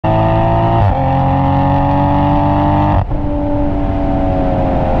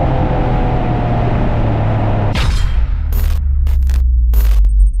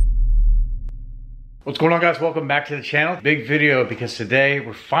going on, guys? Welcome back to the channel. Big video because today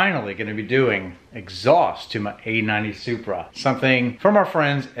we're finally going to be doing exhaust to my A90 Supra. Something from our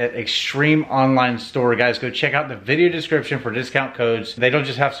friends at Extreme Online Store. Guys, go check out the video description for discount codes. They don't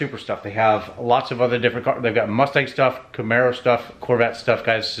just have Supra stuff. They have lots of other different cars. They've got Mustang stuff, Camaro stuff, Corvette stuff,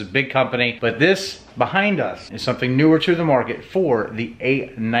 guys. This is a big company. But this behind us is something newer to the market for the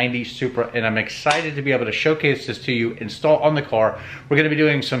A90 Supra, and I'm excited to be able to showcase this to you, install on the car. We're going to be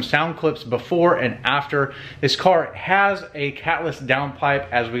doing some sound clips before and after. This car has a catless downpipe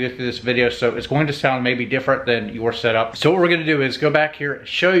as we go through this video, so it's going to sound maybe different than your setup. So what we're going to do is go back here,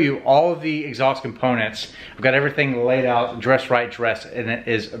 show you all of the exhaust components. I've got everything laid out, dress right dress, and it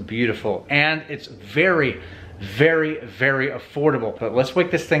is beautiful. And it's very affordable. But let's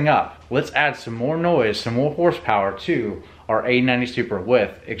wake this thing up. Let's add some more noise, some more horsepower to our A90 Supra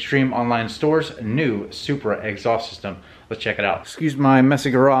with Extreme Online Store's new Supra exhaust system. Let's check it out. Excuse my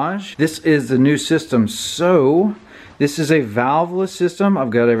messy garage. This is the new system. So this is a valveless system. I've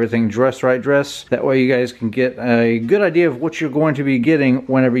got everything dress right dress. That way you guys can get a good idea of what you're going to be getting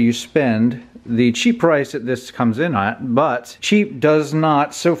whenever you spend the cheap price that this comes in at. But cheap does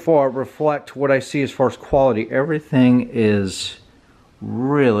not so far reflect what I see as far as quality. Everything is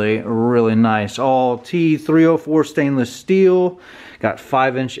really nice. All T304 stainless steel. Got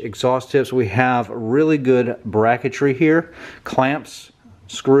 5-inch exhaust tips. We have really good bracketry here. Clamps,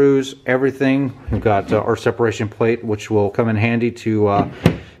 screws, everything. We've got our separation plate, which will come in handy to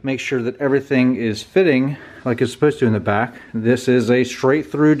make sure that everything is fitting like it's supposed to in the back. This is a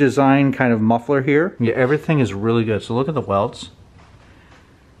straight through design kind of muffler here. Yeah, everything is really good. So look at the welds.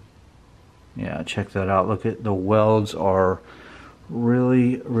 Yeah, check that out. Look at the welds are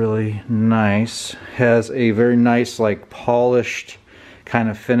really nice. Has a very nice like polished kind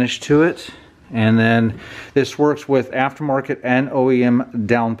of finish to it. And then this works with aftermarket and OEM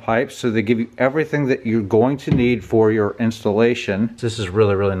downpipes, so they give you everything that you're going to need for your installation. This is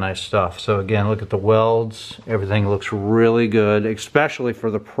really nice stuff. So again, look at the welds. Everything looks really good, especially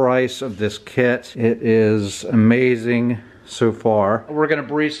for the price of this kit. It is amazing so far. We're going to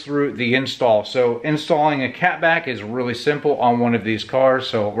breeze through the install. So installing a catback is really simple on one of these cars,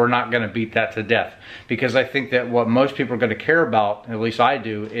 so we're not going to beat that to death, because I think that what most people are going to care about, at least I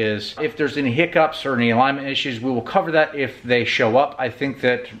do, is if there's any hiccups or any alignment issues. We will cover that if they show up. I think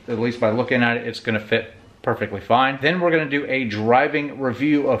that, at least by looking at it, it's going to fit perfectly fine. Then we're going to do a driving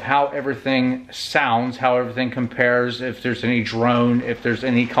review of how everything sounds, how everything compares, if there's any drone, if there's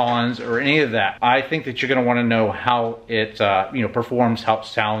any cons or any of that. I think that you're going to want to know how it performs, how it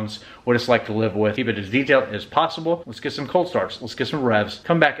sounds, what it's like to live with. Keep it as detailed as possible. Let's get some cold starts. Let's get some revs.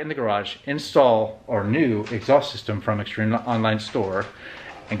 Come back in the garage, install our new exhaust system from Extreme Online Store,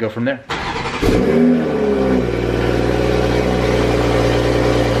 and go from there.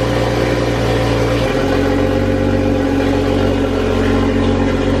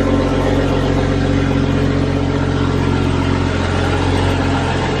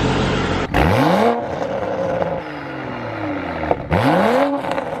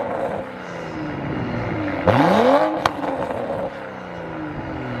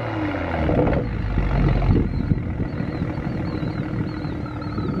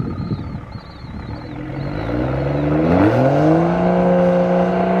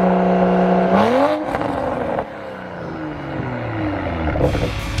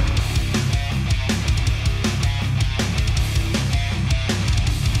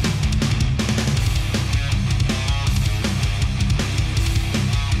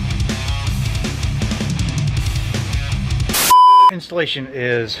 Installation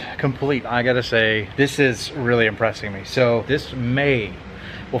is complete. I gotta say, this is really impressing me. So this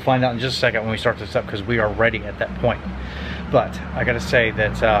we'll find out in just a second when we start this up, because we are ready at that point. But I gotta say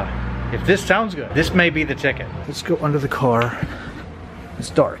that if this sounds good, this may be the ticket. Let's go under the car. It's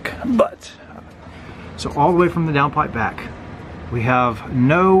dark, but so all the way from the downpipe back, we have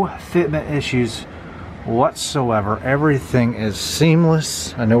no fitment issues whatsoever. Everything is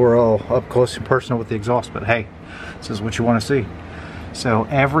seamless. I know we're all up close and personal with the exhaust, but hey, this is what you want to see. So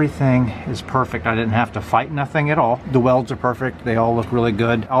everything is perfect. I didn't have to fight nothing at all. The welds are perfect. They all look really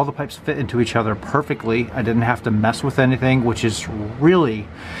good. All the pipes fit into each other perfectly. I didn't have to mess with anything, which is really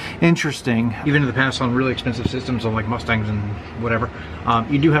interesting. Even in the past on really expensive systems on like Mustangs and whatever,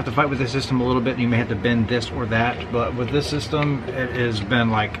 you do have to fight with the system a little bit, and you may have to bend this or that. But with this system, it has been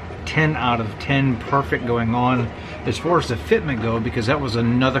like 10 out of 10 perfect going on as far as the fitment go, because that was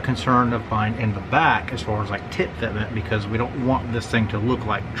another concern of mine in the back as far as like tip fitment, because we don't want this thing to look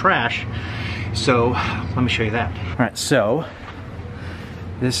like trash. So let me show you that. All right, so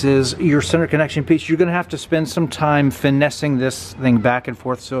This is your center connection piece. You're gonna have to spend some time finessing this thing back and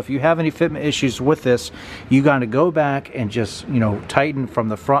forth. So if you have any fitment issues with this, you gotta go back and just, you know, tighten from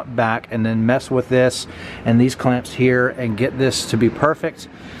the front back and then mess with this and these clamps here and get this to be perfect.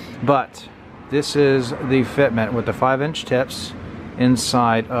 But this is the fitment with the 5-inch tips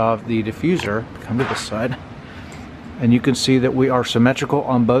inside of the diffuser. Come to this side. And you can see that we are symmetrical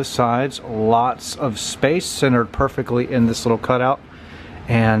on both sides. Lots of space centered perfectly in this little cutout.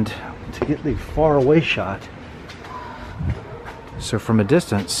 And to get the far away shot, so from a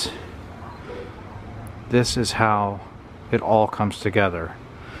distance, this is how it all comes together.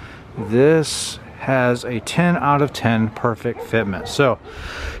 This has a 10 out of 10 perfect fitment. So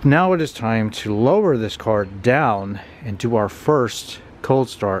now it is time to lower this car down and do our first cold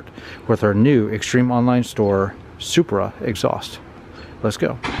start with our new Extreme Online Store Supra exhaust. Let's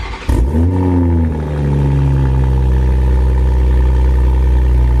go.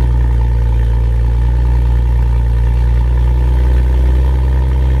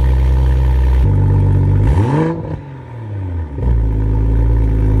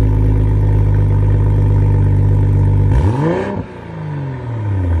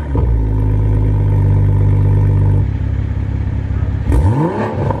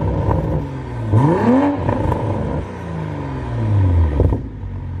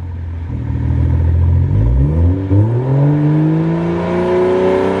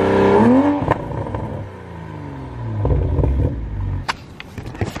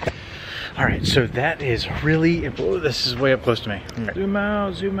 So that is really, oh, this is way up close to me. Zoom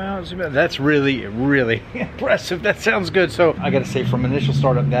out, zoom out, zoom out. That's really, really impressive. That sounds good. So I gotta say, from initial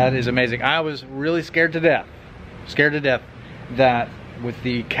startup, that is amazing. I was really scared to death that with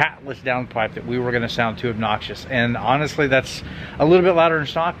the catless downpipe that we were gonna sound too obnoxious. And honestly, that's a little bit louder in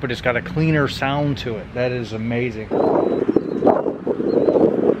stock, but it's got a cleaner sound to it. That is amazing.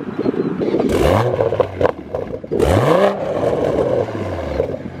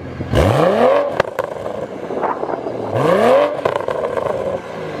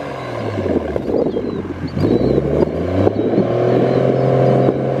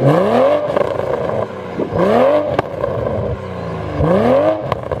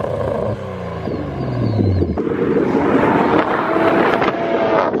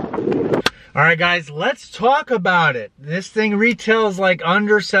 Alright guys, let's talk about it. This thing retails like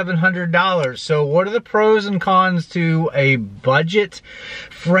under $700. So what are the pros and cons to a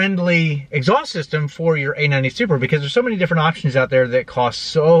budget-friendly exhaust system for your A90 Supra? Because there's so many different options out there that cost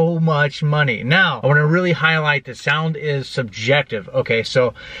so much money. Now, I want to really highlight that sound is subjective. Okay,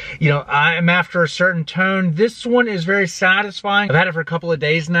 so, you know, I'm after a certain tone. This one is very satisfying. I've had it for a couple of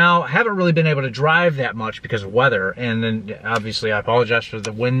days now. I haven't really been able to drive that much because of weather. And then, obviously, I apologize for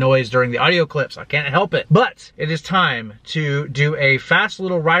the wind noise during the audio clips. I can't help it. But it is time to do a fast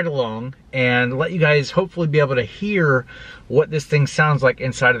little ride along and let you guys hopefully be able to hear what this thing sounds like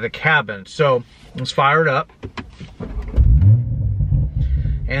inside of the cabin. So let's fire it up.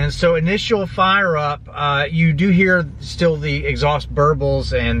 And so initial fire up, you do hear still the exhaust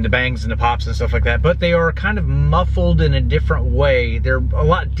burbles and the bangs and the pops and stuff like that, but they are kind of muffled in a different way. They're a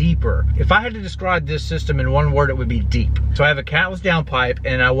lot deeper. If I had to describe this system in one word, it would be deep. So I have a catless downpipe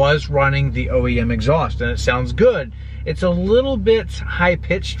and I was running the OEM exhaust and it sounds good. It's a little bit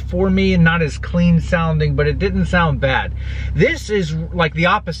high-pitched for me and not as clean sounding, but it didn't sound bad. This is like the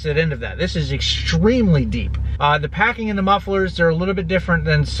opposite end of that. This is extremely deep. The packing and the mufflers, they're a little bit different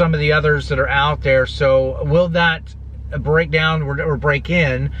than some of the others that are out there. So will that break down or break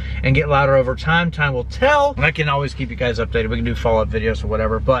in and get louder over time? Time will tell. And I can always keep you guys updated. We can do follow-up videos or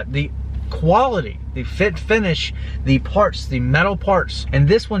whatever, but the quality, the fit finish, the parts, the metal parts, and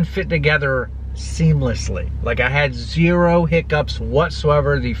this one fit together seamlessly. Like I had zero hiccups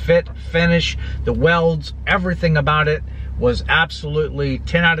whatsoever. The fit, finish, the welds, everything about it was absolutely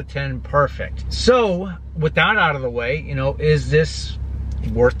 10 out of 10 perfect. So with that out of the way, you know, is this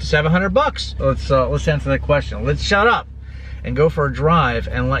worth the $700? Let's answer that question. Let's shut up and go for a drive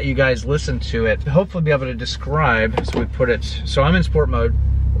and let you guys listen to it. Hopefully be able to describe, so we put it, so I'm in sport mode.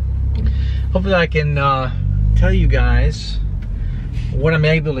 Hopefully I can tell you guys what I'm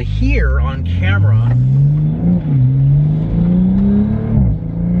able to hear on camera.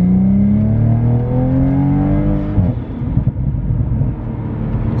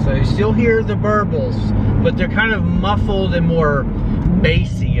 So you still hear the burbles, but they're kind of muffled and more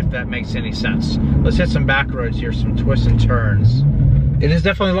bassy, if that makes any sense. Let's hit some back roads here, some twists and turns. It is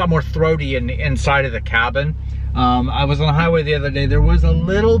definitely a lot more throaty in the inside of the cabin. I was on the highway the other day. There was a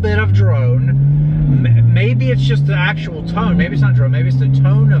little bit of drone. Maybe it's just the actual tone. Maybe it's not drone. Maybe it's the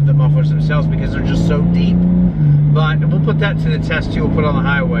tone of the mufflers themselves because they're just so deep. But but we'll put that to the test too. We'll put it on the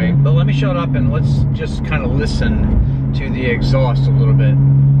highway. But let me shut up and let's just kind of listen to the exhaust a little bit.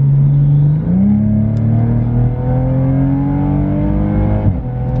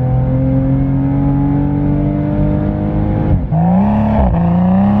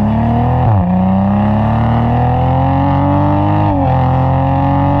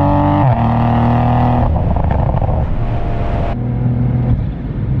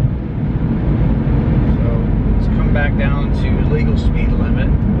 Down to legal speed limit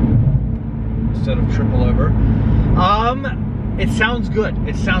instead of triple over. It sounds good.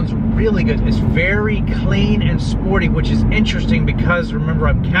 It sounds really good. It's very clean and sporty, which is interesting because remember,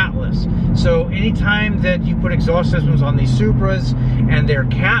 I'm catless. So anytime that you put exhaust systems on these Supras and they're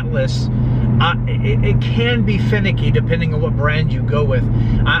catless, it can be finicky depending on what brand you go with.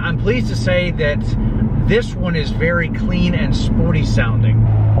 I'm pleased to say that this one is very clean and sporty sounding.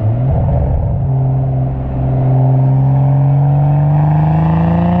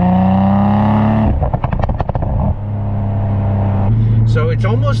 So it's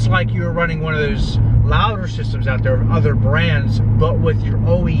almost like you're running one of those louder systems out there of other brands, but with your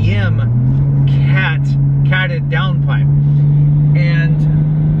OEM catted downpipe.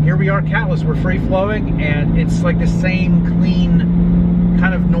 And here we are catless, we're free flowing, and it's like the same clean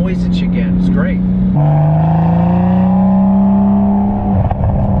kind of noise that you get. It's great.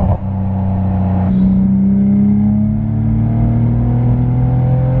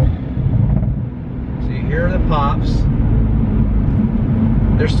 So you hear the pops.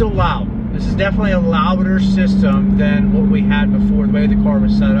 They're still loud. This is definitely a louder system than what we had before, the way the car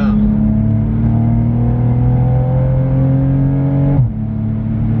was set up.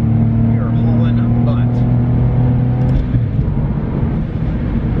 You're hauling butt.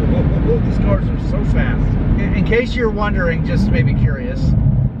 These cars are so fast. In case you're wondering, just maybe curious,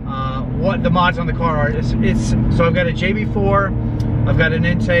 what the mods on the car are, so I've got a JB4, I've got an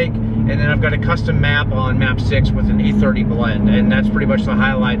intake, and then I've got a custom map on map 6 with an E30 blend, and that's pretty much the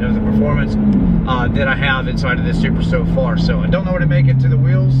highlight of the performance that I have inside of this Supra so far. So I don't know what to make it to the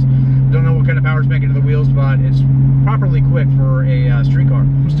wheels, don't know what kind of power to make it to the wheels, but it's properly quick for a street car.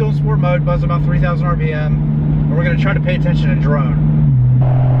 I'm still in sport mode, buzzing about 3,000 RPM, and we're going to try to pay attention to drone.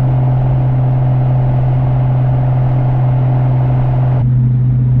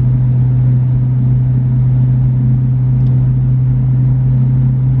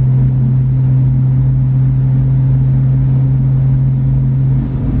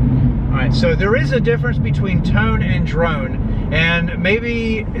 So there is a difference between tone and drone, and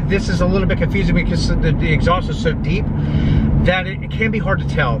maybe this is a little bit confusing because the exhaust is so deep that it can be hard to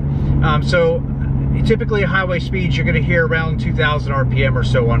tell. So typically at highway speeds you're going to hear around 2,000 RPM or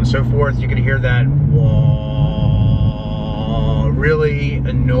so on and so forth. You're going to hear that whoa, really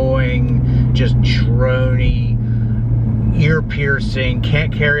annoying, just droney, ear-piercing,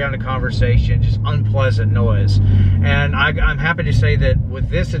 can't carry on a conversation, just unpleasant noise. And I'm happy to say that with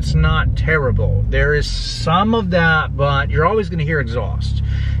this, it's not terrible. There is some of that, but you're always going to hear exhaust,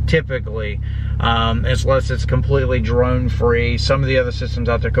 typically, unless it's completely drone-free. Some of the other systems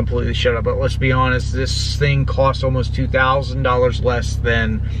out there completely shut up, but let's be honest, this thing costs almost $2,000 less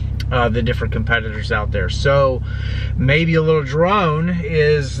than the different competitors out there. So maybe a little drone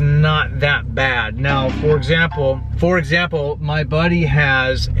is not that bad. Now, for example, my buddy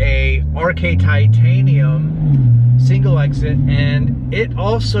has a RK Titanium single exit, and it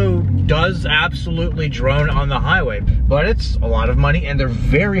also does absolutely drone on the highway, but it's a lot of money and they're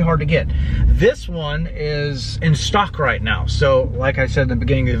very hard to get. This one is in stock right now. So like I said in the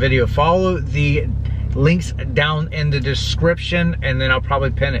beginning of the video, follow the links down in the description, and then I'll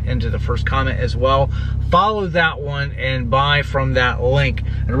probably pin it into the first comment as well. Follow that one and buy from that link.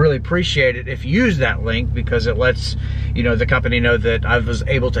 I really appreciate it if you use that link, because it lets the company know that I was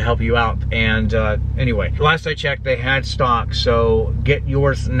able to help you out. And anyway, last I checked, they had stock, so get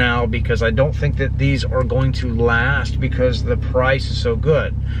yours now, because I don't think that these are going to last because the price is so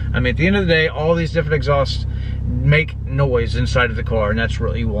good. I mean, at the end of the day, all these different exhausts make noise inside of the car, and that's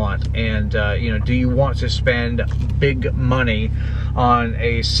what you want. And do you want to spend big money on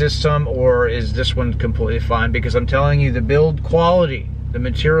a system, or is this one completely fine? Because I'm telling you, the build quality, the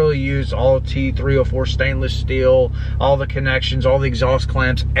material used, all T304 stainless steel, all the connections, all the exhaust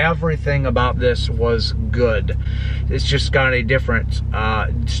clamps, everything about this was good. It's just got a different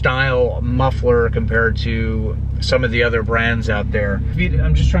style muffler compared to some of the other brands out there.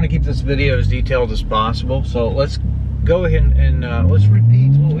 I'm just trying to keep this video as detailed as possible, so let's go ahead and let's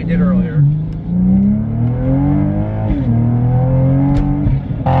repeat what we did earlier.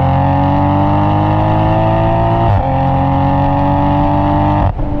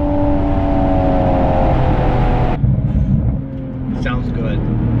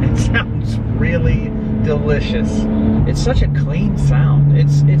 such a clean sound.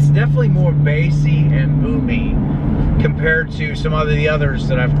 It's definitely more bassy and boomy compared to some of the others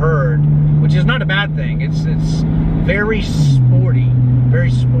that I've heard, which is not a bad thing. It's very sporty,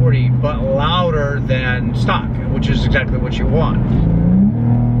 but louder than stock, which is exactly what you want.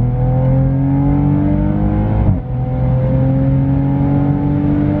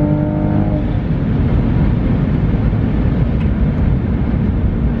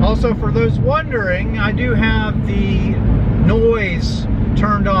 Also, for those wondering, I do have the noise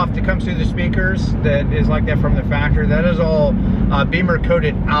turned off that comes through the speakers that is like that from the factory. That is all beamer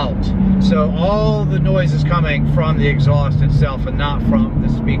coated out. So all the noise is coming from the exhaust itself and not from the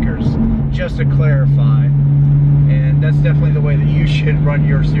speakers, just to clarify. And that's definitely the way that you should run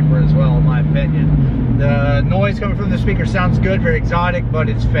your Supra as well, in my opinion. The noise coming from the speaker sounds good, very exotic, but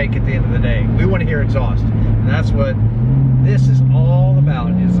it's fake at the end of the day. We want to hear exhaust. And that's what this is all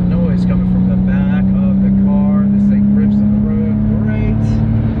about, is the noise coming from the back of the car. This thing rips on the road great.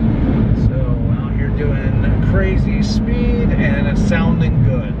 So out here doing crazy speed and it's sounding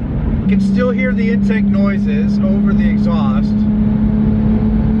good. You can still hear the intake noises over the exhaust,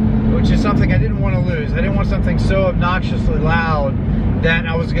 which is something I didn't want to lose. I didn't want something so obnoxiously loud that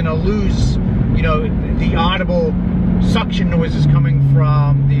I was going to lose, you know, the audible suction noises coming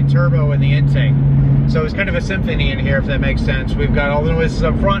from the turbo and the intake. So it's kind of a symphony in here, if that makes sense. We've got all the noises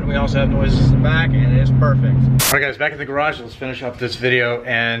up front, we also have noises in the back, and it's perfect. All right guys, back in the garage, let's finish up this video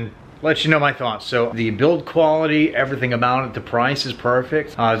and let you know my thoughts. So the build quality, everything about it, the price is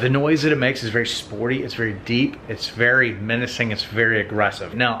perfect. The noise that it makes is very sporty, it's very deep, it's very menacing, it's very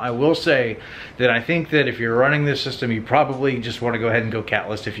aggressive. Now, I will say that I think that if you're running this system, you probably just want to go ahead and go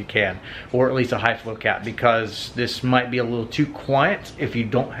catless if you can, or at least a high flow cat, because this might be a little too quiet if you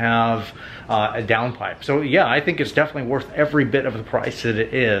don't have a downpipe. So yeah, I think it's definitely worth every bit of the price that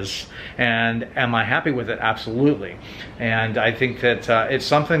it is. And am I happy with it? Absolutely. And I think that it's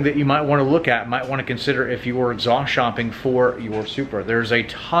something that you might want to look at, might want to consider if you were exhaust shopping for your Supra. There's a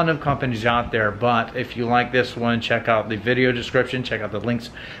ton of companies out there, but if you like this one, check out the video description, check out the links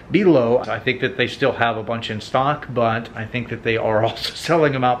below. I think that they still have a bunch in stock, but I think that they are also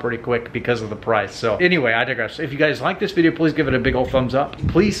selling them out pretty quick because of the price. So anyway, I digress. If you guys like this video, please give it a big old thumbs up.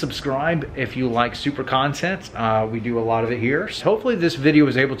 Please subscribe if you like Supra content. We do a lot of it here. So hopefully this video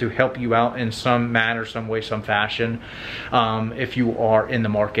was able to help you out in some manner, some way, some fashion, if you are in the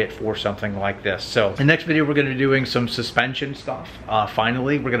market for something like this. So in the next video, we're going to be doing some suspension stuff.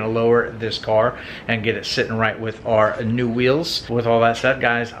 Finally, we're going to lower this car and get it sitting right with our new wheels. With all that said,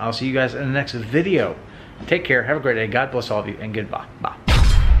 guys, I'll see you guys in the next video. Take care, have a great day, God bless all of you, and goodbye. Bye.